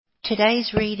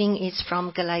Today's reading is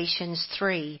from Galatians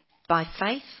 3, by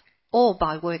faith or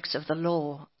by works of the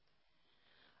law.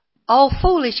 O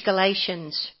foolish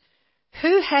Galatians,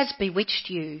 who has bewitched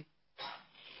you?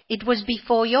 It was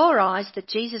before your eyes that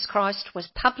Jesus Christ was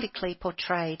publicly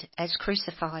portrayed as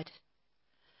crucified.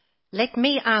 Let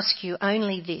me ask you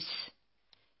only this.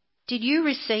 Did you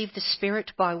receive the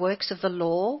Spirit by works of the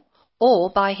law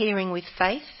or by hearing with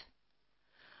faith?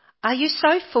 Are you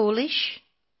so foolish?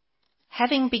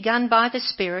 Having begun by the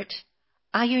Spirit,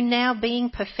 are you now being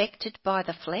perfected by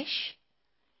the flesh?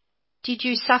 Did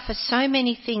you suffer so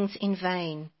many things in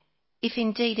vain, if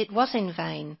indeed it was in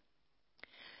vain?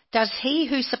 Does he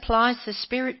who supplies the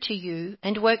Spirit to you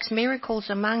and works miracles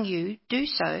among you do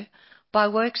so by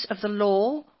works of the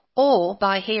law or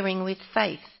by hearing with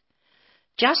faith?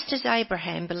 Just as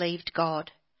Abraham believed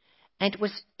God, and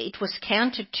it was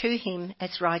counted to him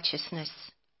as righteousness.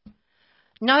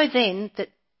 Know then that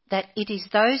it is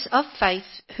those of faith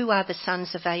who are the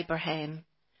sons of Abraham.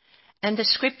 And the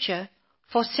Scripture,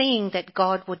 foreseeing that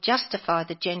God would justify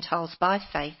the Gentiles by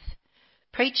faith,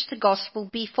 preached the gospel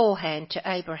beforehand to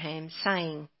Abraham,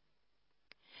 saying,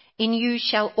 In you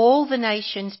shall all the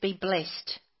nations be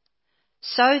blessed.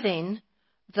 So then,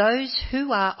 those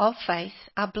who are of faith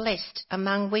are blessed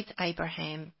among with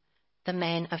Abraham, the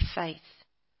man of faith.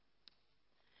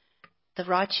 The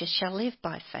righteous shall live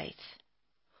by faith.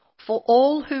 For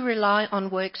all who rely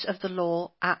on works of the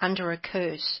law are under a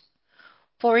curse.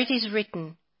 For it is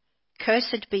written,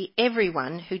 Cursed be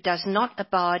everyone who does not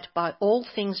abide by all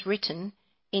things written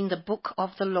in the book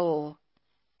of the law,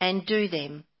 and do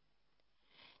them.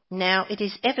 Now it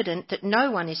is evident that no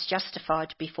one is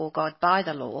justified before God by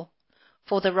the law,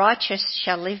 for the righteous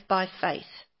shall live by faith.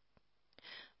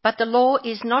 But the law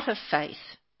is not of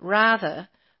faith, rather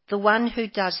the one who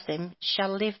does them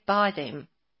shall live by them.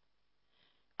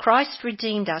 Christ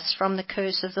redeemed us from the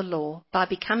curse of the law by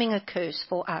becoming a curse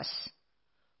for us.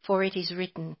 For it is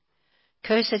written,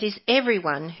 Cursed is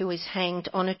everyone who is hanged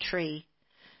on a tree,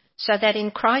 so that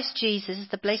in Christ Jesus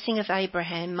the blessing of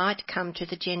Abraham might come to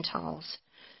the Gentiles,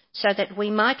 so that we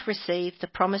might receive the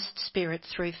promised Spirit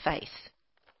through faith.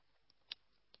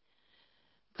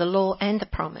 The law and the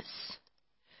promise.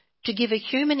 To give a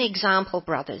human example,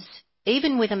 brothers,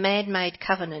 even with a man-made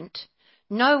covenant,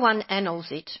 no one annuls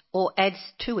it or adds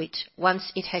to it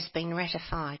once it has been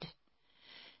ratified.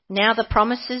 Now the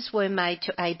promises were made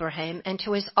to Abraham and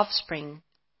to his offspring.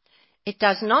 It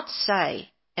does not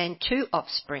say, and 2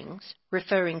 offsprings,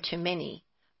 referring to many,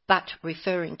 but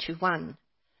referring to one,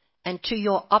 and to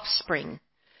your offspring,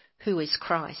 who is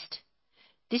Christ.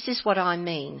 This is what I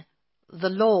mean. The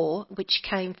law, which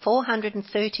came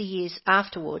 430 years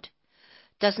afterward,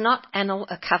 does not annul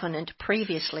a covenant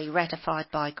previously ratified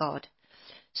by God,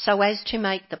 so as to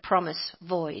make the promise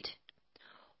void.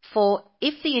 For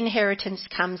if the inheritance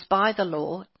comes by the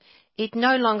law, it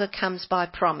no longer comes by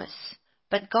promise,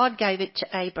 but God gave it to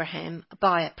Abraham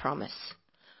by a promise.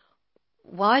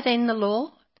 Why then the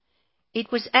law?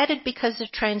 It was added because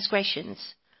of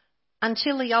transgressions,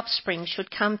 until the offspring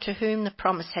should come to whom the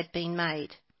promise had been made,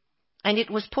 and it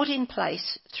was put in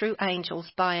place through angels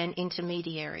by an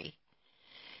intermediary.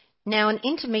 Now an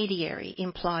intermediary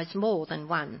implies more than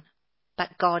one,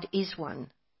 but God is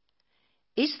one.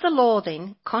 Is the law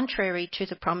then contrary to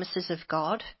the promises of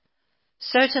God?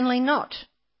 Certainly not.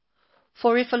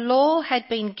 For if a law had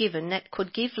been given that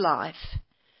could give life,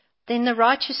 then the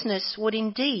righteousness would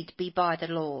indeed be by the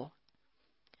law.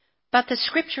 But the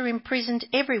Scripture imprisoned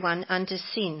everyone under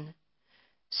sin,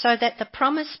 so that the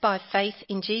promise by faith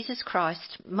in Jesus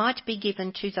Christ might be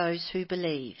given to those who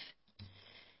believe.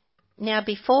 Now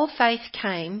before faith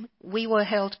came, we were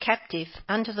held captive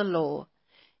under the law,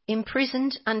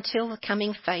 imprisoned until the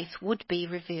coming faith would be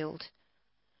revealed.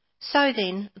 So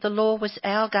then, the law was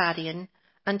our guardian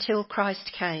until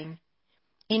Christ came,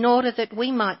 in order that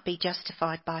we might be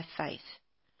justified by faith.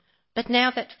 But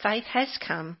now that faith has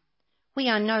come, we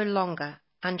are no longer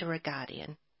under a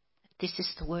guardian. This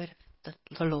is the word of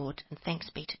the Lord, and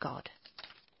thanks be to God.